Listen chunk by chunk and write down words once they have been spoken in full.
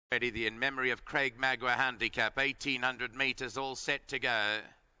Ready, the in memory of Craig Magua handicap, 1800 metres, all set to go.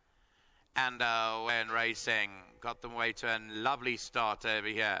 And when racing, got them away to a lovely start over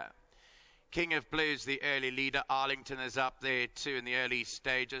here. King of Blues, the early leader. Arlington is up there too in the early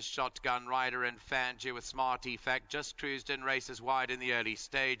stages. Shotgun Rider and Fangia with Smart Effect just cruised in, races wide in the early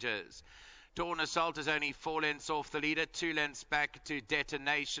stages. Dawn Assault is only 4 lengths off the leader, 2 lengths back to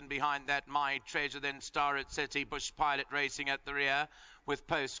Detonation. Behind that, My Treasure, then Star at City, Bush Pilot racing at the rear with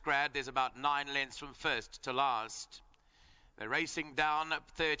Post Grad. There's about 9 lengths from first to last. They're racing down,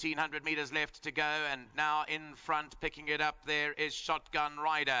 1,300 metres left to go, and now in front, picking it up there is Shotgun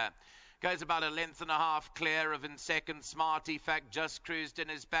Rider. Goes about 1.5 lengths clear of in second. Smart Effect just cruised in,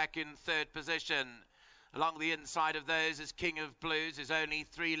 is back in third position. Along the inside of those is King of Blues, is only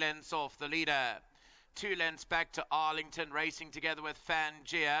 3 lengths off the leader. 2 lengths back to Arlington, racing together with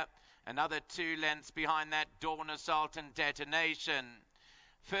Fangia. Another 2 lengths behind that, Dawn Assault and Detonation.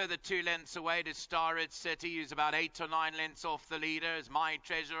 Further 2 lengths away to Star at City, who's about 8 or 9 lengths off the leader, as My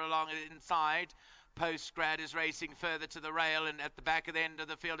Treasure along the inside. Post Grad is racing further to the rail, and at the back of the end of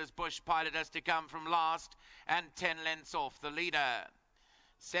the field is Bush Pilot, has to come from last, and 10 lengths off the leader.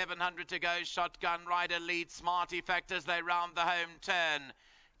 700 to go. Shotgun Rider leads Smart Effect as they round the home turn.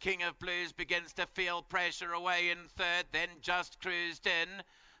 King of Blues begins to feel pressure away in third, then just cruised in.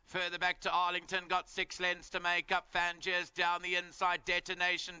 Further back to Arlington, got 6 lengths to make up. Fangia's down the inside.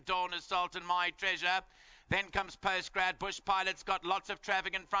 Detonation, Dawn Assault and My Treasure. Then comes Post Grad. Bush Pilot's got lots of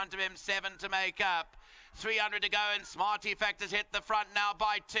traffic in front of him. 7 to make up. 300 to go, and Smart Effect has hit the front now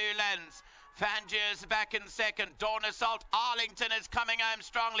by 2 lengths. Fangia's back in second. Dawn Assault. Arlington is coming home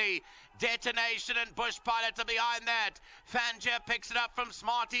strongly. Detonation and Bush Pilot are behind that. Fangia picks it up from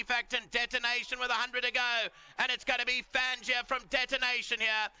Smart Effect, and Detonation with 100 to go. And it's going to be Fangia from Detonation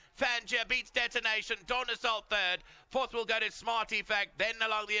here. Fangia beats Detonation. Dawn Assault third. Fourth will go to Smart Effect. Then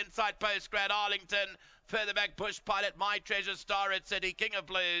along the inside, Post Grad, Arlington. Further back, Bush Pilot, My Treasure, Star at City, King of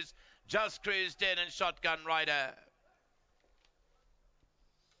Blues. Just cruised in, and Shotgun Rider.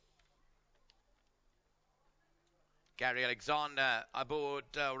 Gary Alexander aboard,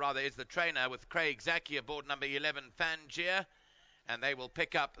 rather is the trainer, with Craig Zaki aboard number 11, Fangia. And they will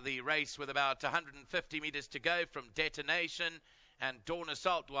pick up the race with about 150 metres to go from Detonation. And Dawn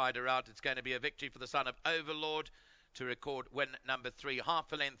Assault wider out. It's going to be a victory for the son of Overlord to record win number 3.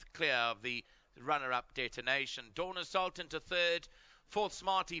 Half a length clear of the runner-up Detonation. Dawn Assault into third. Fourth,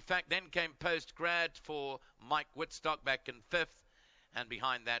 Smart Effect. Then came Post Grad for Mike Whitstock back in fifth. And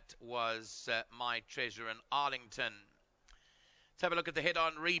behind that was My Treasure and Arlington. Let's have a look at the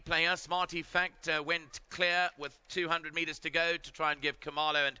head-on replay. Smart Effect went clear with 200 metres to go to try and give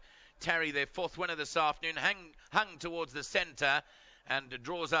Kamalo and Terry their fourth winner this afternoon. Hung towards the centre and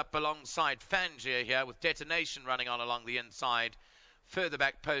draws up alongside Fangia here, with Detonation running on along the inside. Further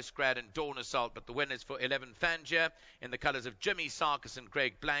back, Post Grad and Dawn Assault, but the win is for 11 Fangia in the colours of Jimmy Sarkis and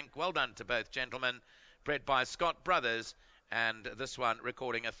Greg Blank. Well done to both gentlemen. Bred by Scott Brothers, and this one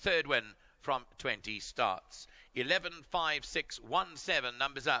recording a third win from 20 starts. 11, 5, 6, 1, 7,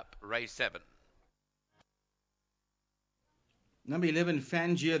 numbers up, race 7. Number 11,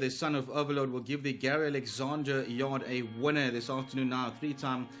 Fangia, the son of Overlord, will give the Gary Alexander yard a winner this afternoon now.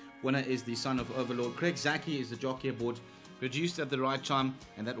 3-time winner is the son of Overlord. Craig Zaki is the jockey aboard, reduced at the right time,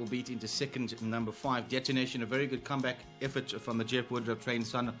 and that will beat into second, number 5, Detonation. A very good comeback effort from the Jeff Woodruff trained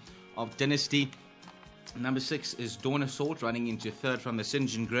son of Dynasty. Number 6 is Dawn Assault, running into third from the St.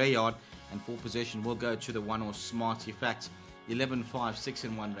 John Grey yard, and for possession will go to the 1 or Smart Effect. 11, 5, 6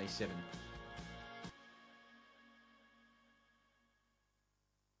 and 1, race 7.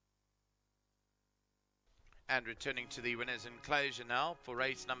 And returning to the winners' enclosure now for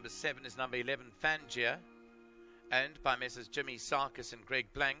race number 7 is number 11, Fangia, owned by Messrs. Jimmy Sarkis and Greg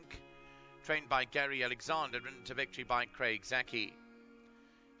Blank, trained by Gary Alexander, ridden to victory by Craig Zaki.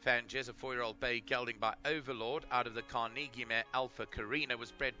 Fangia is a 4-year-old bay gelding by Overlord out of the Carnegie mare Alpha Carina,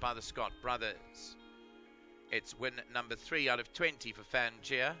 was bred by the Scott brothers. It's win number 3 out of 20 for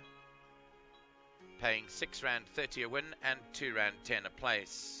Fangia, paying £6.30 a win and £2.10 a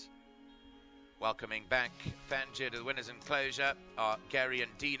place. Welcoming back Fangia to the winners' enclosure are Gary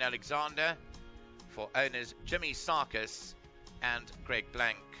and Dean Alexander, for owners Jimmy Sarkis and Greg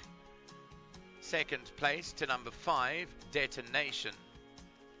Blank. Second place to number 5, Detonation.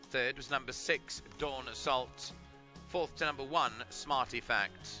 Third was number 6, Dawn Assault. Fourth to number 1, Smart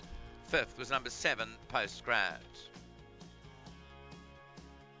Effect. Fifth was number 7, Post Grad.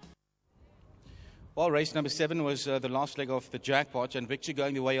 Well, race number 7 was the last leg of the jackpot, and victory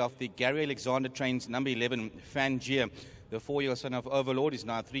going the way of the Gary Alexander trains number 11, Fangia. The 4-year-old son of Overlord is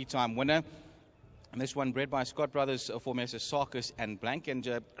now a 3-time winner. And this one bred by Scott Brothers for Messrs. Sarkis and Blank.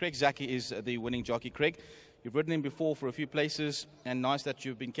 And Craig Zaki is the winning jockey. Craig, you've ridden him before for a few places, and nice that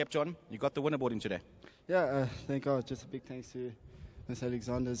you've been kept on. You got the winner board in today. Yeah, thank God. Just a big thanks to Ms.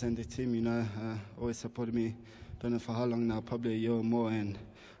 Alexander's and the team, you know, always supported me. Don't know for how long now, probably a year or more, and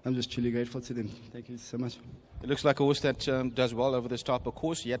I'm just truly grateful to them. Thank you so much. It looks like a horse that does well over this type of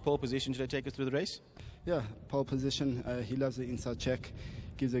course. You had pole position. Should I take us through the race? Yeah, pole position. He loves the inside check,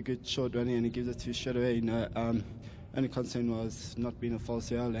 gives a good short running, and he gives it to straight away. You know, only concern was not being a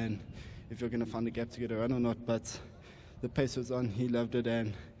false yell, and if you're going to find a gap to get a run or not. But the pace was on. He loved it,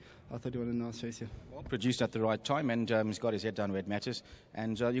 and I thought he wanted a nice race here. Well, produced at the right time, and he's got his head down where it matters.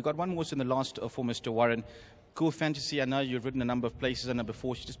 And you got one horse in the last for Mr. Warren. Cool Fantasy. I know you've ridden a number of places on her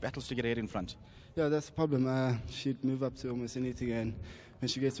before. She just battles to get ahead in front. Yeah, that's the problem. She'd move up to almost anything, and when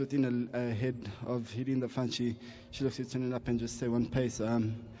she gets within a head of hitting the front, she looks to turn it up and just stay one pace.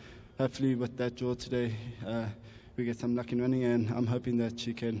 Hopefully with that draw today, we get some luck in running, and I'm hoping that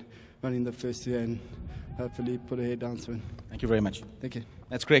she can run in the first two and hopefully put her head down soon. Thank you very much. Thank you.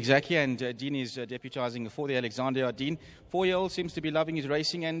 That's Craig Zaki, and Dean is deputising for the Alexander. Dean, 4-year-old, seems to be loving his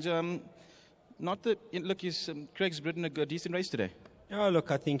racing, and Craig's ridden a decent race today. Oh,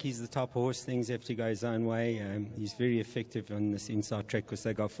 look, I think he's the type of horse, things have to go his own way. He's very effective on this inside track because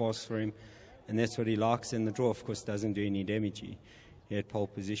they go fast for him, and that's what he likes. And the draw, of course, doesn't do any damage. He had pole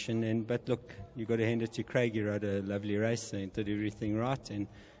position. But look, you've got to hand it to Craig. He rode a lovely race and did everything right, and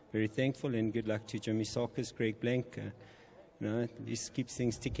very thankful. And good luck to Jimmy Sarkis, Greg Blank. This keeps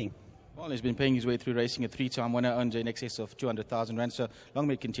things ticking. Well, he's been paying his way through racing, a 3-time winner, earned in excess of 200,000 rand, so long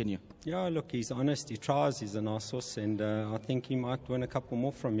may it continue. Yeah, look, he's honest, he tries, he's a nice horse, and I think he might win a couple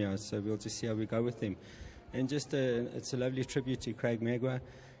more from here, so we'll just see how we go with him. And just it's a lovely tribute to Craig Magua.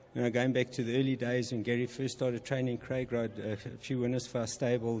 You know, going back to the early days when Gary first started training, Craig rode a few winners for our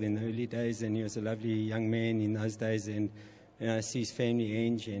stable in the early days, and he was a lovely young man in those days, and I see his family,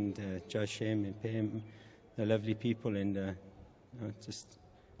 Ange and Joe Sham and Pam, they're lovely people, and just...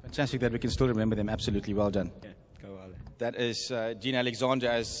 Fantastic that we can still remember them. Absolutely well done. Yeah, go well. That is Dean Alexander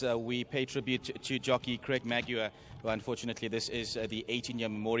as we pay tribute to jockey Craig Magua. Well, unfortunately, this is the 18-year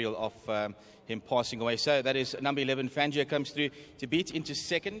memorial of him passing away. So that is number 11, Fangia, comes through to beat into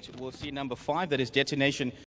second. We'll see number 5, that is Detonation.